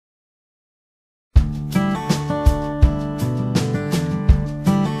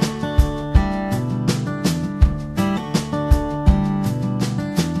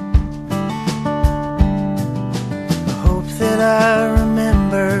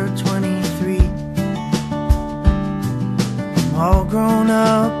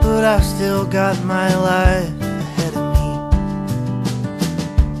I've still got my life ahead of me.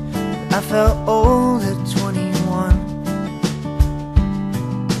 I felt old at 21,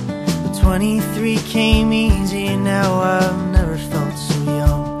 but 23 came easy. Now I've never felt so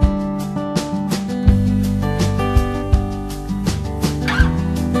young.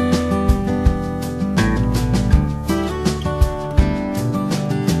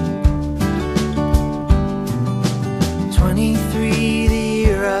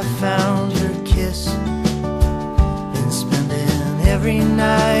 I found her kiss, been spending every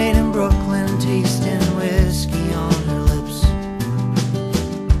night in Brooklyn tasting whiskey on her lips.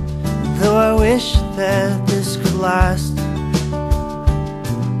 Though I wish that this could last,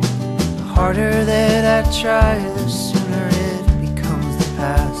 the harder that I try, the sooner it becomes the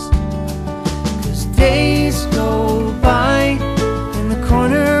past. 'Cause days go by in the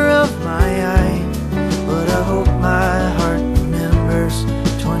corner of my eye, but I hope my heart remembers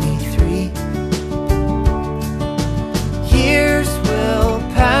 23. Years will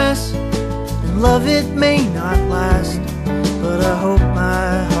pass and love it may not last, but I hope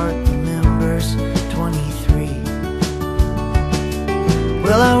my heart remembers 23.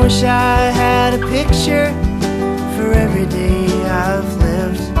 Well, I wish I had a picture for every day I've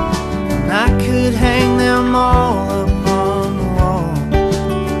lived, and I could hang them all up on the wall,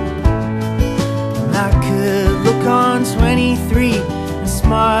 and I could look on 23 and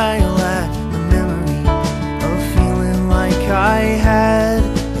smile at the memory of feeling like I had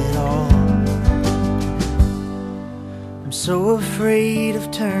it all. I'm so afraid of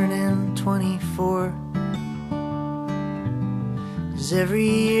turning 24, 'cause every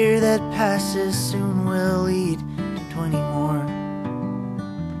year that passes soon will lead to 20 more.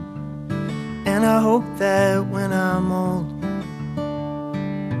 And I hope that when I'm old,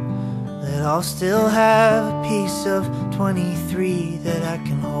 that I'll still have a piece of 23 that I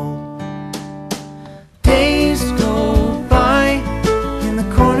can hold. Days go by in the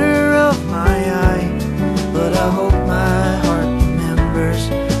corner of my eye, but I hope my heart remembers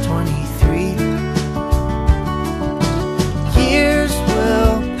 23. Years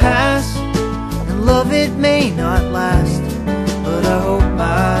will pass and love it may not last, but I hope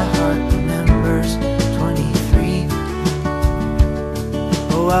my heart remembers 23.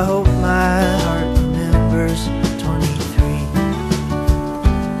 Oh, I hope